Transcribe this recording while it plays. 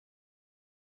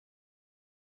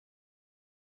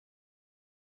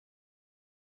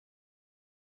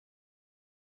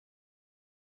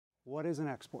What is an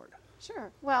export?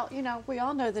 Sure. Well, you know, we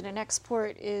all know that an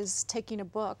export is taking a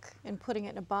book and putting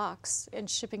it in a box and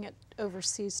shipping it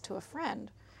overseas to a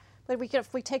friend. But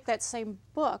if we take that same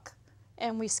book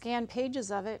and we scan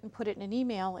pages of it and put it in an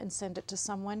email and send it to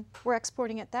someone, we're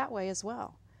exporting it that way as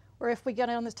well. Or if we get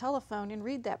on the telephone and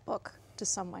read that book to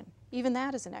someone, even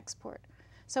that is an export.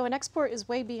 So an export is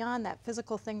way beyond that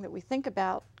physical thing that we think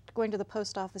about, going to the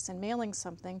post office and mailing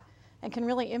something, and can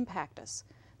really impact us.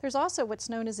 There's also what's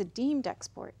known as a deemed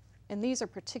export, and these are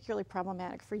particularly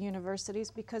problematic for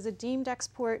universities because a deemed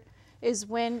export is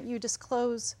when you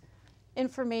disclose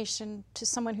information to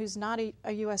someone who's not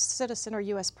a U.S. citizen or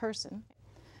U.S. person.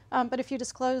 But if you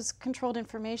disclose controlled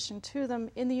information to them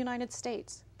in the United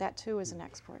States, that too is an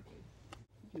export.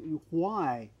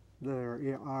 Why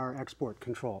there are export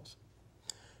controls?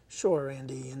 Sure,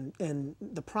 Andy, and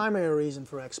the primary reason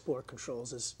for export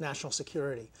controls is national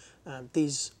security.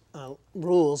 These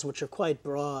rules, which are quite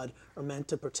broad, are meant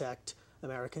to protect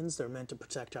Americans. They're meant to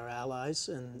protect our allies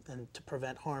and to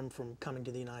prevent harm from coming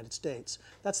to the United States.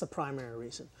 That's the primary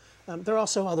reason. There are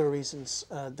also other reasons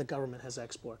the government has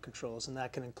export controls, and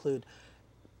that can include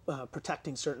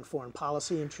protecting certain foreign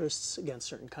policy interests against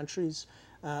certain countries,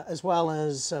 as well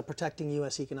as protecting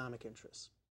U.S. economic interests.